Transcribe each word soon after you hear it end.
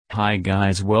Hi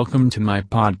guys, welcome to my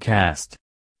podcast.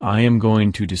 I am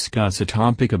going to discuss a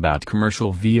topic about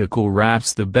commercial vehicle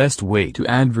wraps, the best way to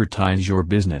advertise your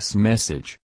business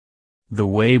message. The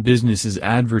way businesses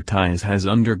advertise has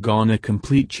undergone a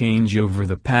complete change over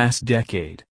the past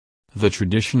decade. The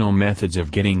traditional methods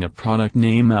of getting a product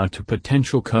name out to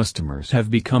potential customers have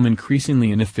become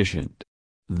increasingly inefficient.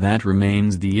 That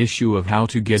remains the issue of how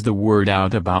to get the word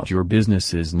out about your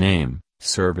business's name,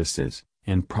 services,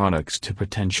 and products to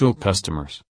potential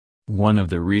customers. One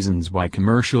of the reasons why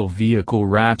commercial vehicle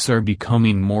wraps are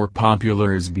becoming more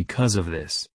popular is because of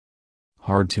this.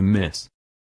 Hard to miss.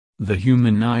 The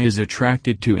human eye is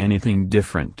attracted to anything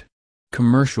different.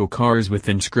 Commercial cars with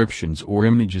inscriptions or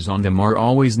images on them are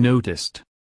always noticed.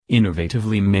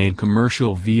 Innovatively made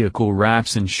commercial vehicle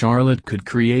wraps in Charlotte could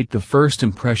create the first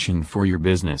impression for your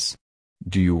business.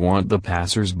 Do you want the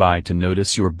passers-by to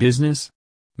notice your business?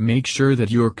 Make sure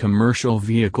that your commercial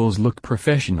vehicles look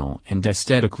professional and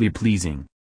aesthetically pleasing.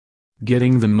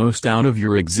 Getting the most out of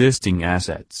your existing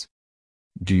assets.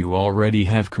 Do you already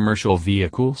have commercial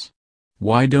vehicles?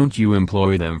 Why don't you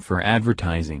employ them for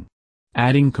advertising?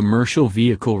 Adding commercial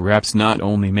vehicle wraps not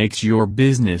only makes your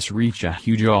business reach a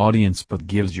huge audience but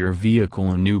gives your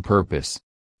vehicle a new purpose.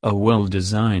 A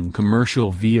well-designed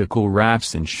commercial vehicle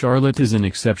wraps in Charlotte is an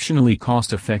exceptionally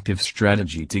cost-effective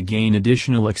strategy to gain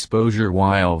additional exposure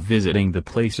while visiting the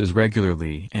places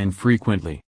regularly and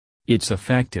frequently. It's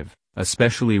effective,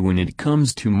 especially when it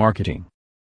comes to marketing.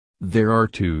 There are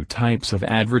two types of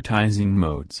advertising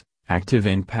modes, active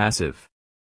and passive.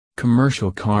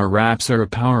 Commercial car wraps are a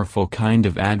powerful kind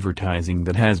of advertising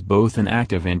that has both an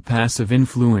active and passive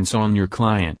influence on your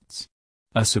clients.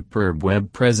 A superb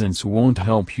web presence won't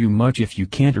help you much if you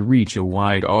can't reach a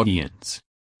wide audience.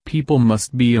 People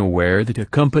must be aware that a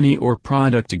company or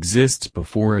product exists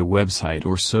before a website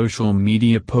or social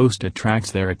media post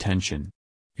attracts their attention.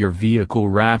 Your vehicle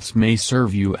wraps may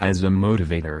serve you as a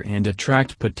motivator and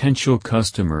attract potential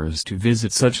customers to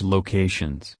visit such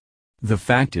locations. The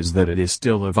fact is that it is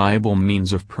still a viable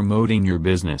means of promoting your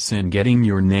business and getting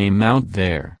your name out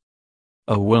there.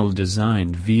 A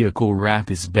well-designed vehicle wrap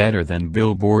is better than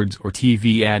billboards or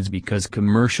TV ads because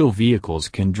commercial vehicles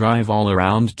can drive all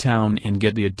around town and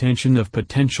get the attention of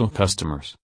potential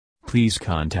customers. Please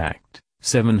contact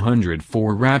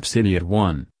 704-RAP-CITY at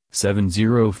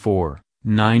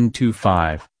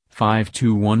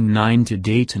 1-704-925-5219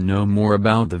 today to know more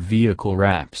about the vehicle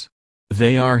wraps.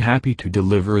 They are happy to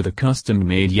deliver the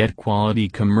custom-made yet quality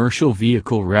commercial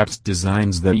vehicle wraps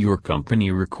designs that your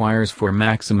company requires for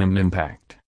maximum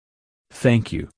impact. Thank you.